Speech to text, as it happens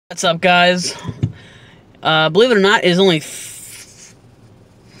What's up, guys? Believe it or not, it's only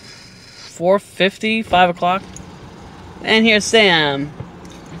 4:50, 5 o'clock. And here's Sam.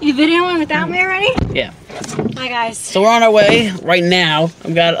 You videoing without me already? Yeah. Hi, guys. So we're on our way right now.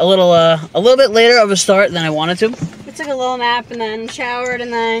 I've got a little bit later of a start than I wanted to. I took a little nap and then showered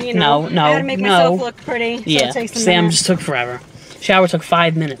and then, you know, I had to make myself look pretty. So yeah, it takes Sam just took forever. Shower took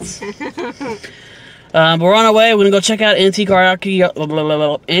 5 minutes. But we're on our way. We're gonna go check out antique archaeology, and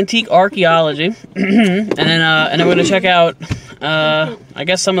then we're gonna check out, I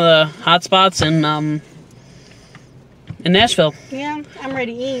guess, some of the hot spots in Nashville. Yeah, I'm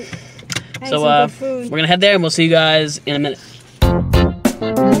ready to eat. So we're gonna head there, and we'll see you guys in a minute.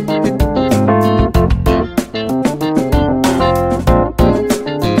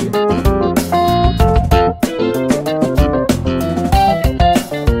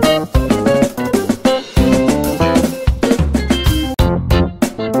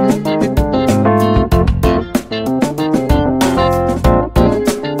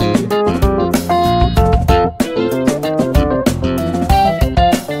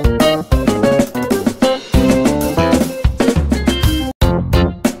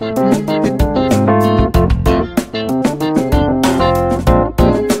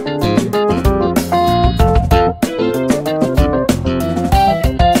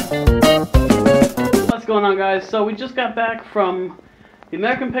 Guys, so we just got back from the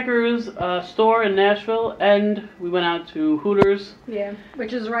American Pickers store in Nashville, and we went out to Hooters. Yeah,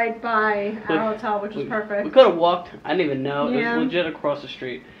 which is right by our hotel, which is perfect. We could have walked. I didn't even know. Yeah. It was legit across the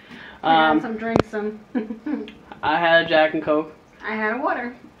street. I had some drinks. I had a Jack and Coke. I had a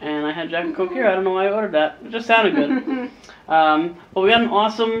water. And I had Jack and Coke here. I don't know why I ordered that. It just sounded good. But we got an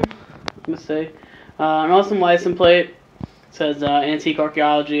awesome, let's see, an awesome license plate. It says Antique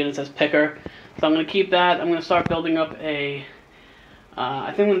Archaeology, and it says Picker. So I'm going to keep that. I'm going to start building up a,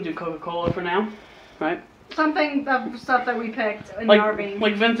 I think I'm going to do Coca-Cola for now, right? Something, the stuff that we picked in like, the RV.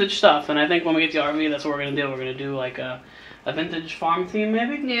 Like vintage stuff, and I think when we get to the RV, that's what we're going to do. We're going to do like a vintage farm theme,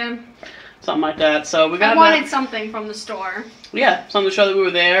 maybe? Yeah. Something like that. So we got I wanted something from the store. Yeah, something to show that we were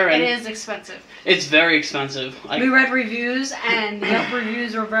there. And it is expensive. It's very expensive. We read reviews, and the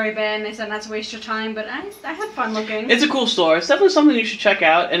reviews were very bad, and they said not to waste your time, but I had fun looking. It's a cool store. It's definitely something you should check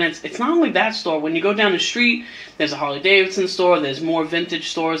out, and it's not only that store. When you go down the street, there's a Harley-Davidson store, there's more vintage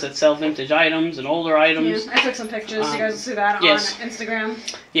stores that sell vintage items and older items. Yeah, I took some pictures. You guys will see that on Instagram.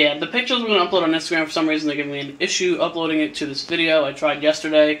 Yeah, the pictures we're going to upload on Instagram. For some reason, they're giving me an issue uploading it to this video. I tried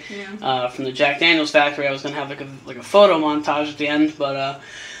yesterday from the Jack Daniels factory. I was going to have like a photo montage at the end, but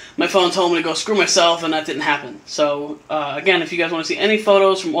my phone told me to go screw myself, and that didn't happen. So, again, if you guys want to see any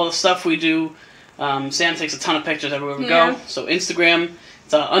photos from all the stuff we do, Sam takes a ton of pictures everywhere we go. So, Instagram,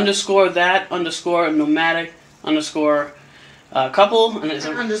 it's _that_nomadic_couple, and it's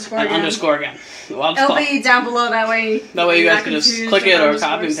an underscore again. Well, it'll be down below, that way. That way you guys can just click it or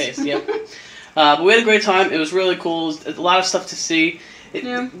copy and paste. Yep. But we had a great time. It was really cool. A lot of stuff to see.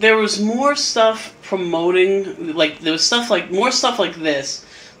 There was more stuff promoting, there was more stuff like this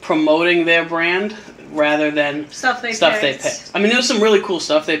promoting their brand rather than stuff they picked. I mean, there was some really cool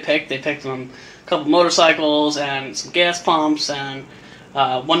stuff they picked. They picked a couple motorcycles and some gas pumps and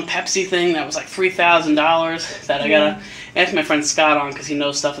one Pepsi thing that was like $3,000 that I gotta ask my friend Scott on because he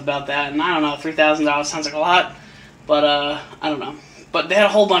knows stuff about that. And I don't know, $3,000 sounds like a lot, but I don't know. But they had a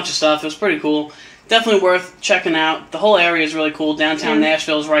whole bunch of stuff. It was pretty cool. Definitely worth checking out. The whole area is really cool. Downtown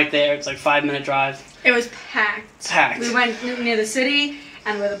Nashville is right there. It's like a 5-minute drive. It was packed. Packed. We went near the city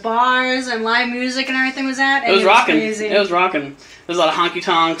and where the bars and live music and everything was at. It was rocking. Crazy. It was rocking. There was a lot of honky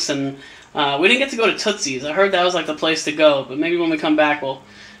tonks, and we didn't get to go to Tootsie's. I heard that was like the place to go, but maybe when we come back we'll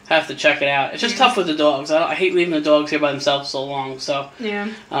have to check it out. It's just tough with the dogs. I hate leaving the dogs here by themselves so long. So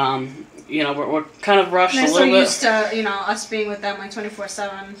you know, we're kind of rushed a little bit. They're so used to us being with them like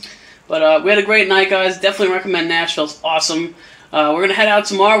 24/7. But we had a great night, guys. Definitely recommend Nashville. It's awesome. We're going to head out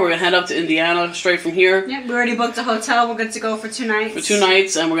tomorrow. We're going to head up to Indiana straight from here. Yep, we already booked a hotel. We're good to go for 2 nights. For 2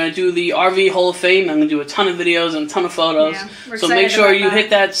 nights, and we're going to do the RV Hall of Fame. I'm going to do a ton of videos and a ton of photos. Yeah, so make sure you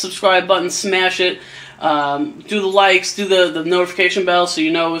hit that subscribe button, smash it, do the likes, do the notification bell so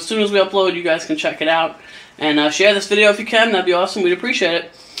you know as soon as we upload, you guys can check it out. And share this video if you can. That'd be awesome. We'd appreciate it.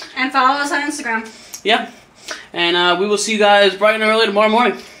 And follow us on Instagram. Yeah. And we will see you guys bright and early tomorrow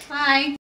morning. Bye.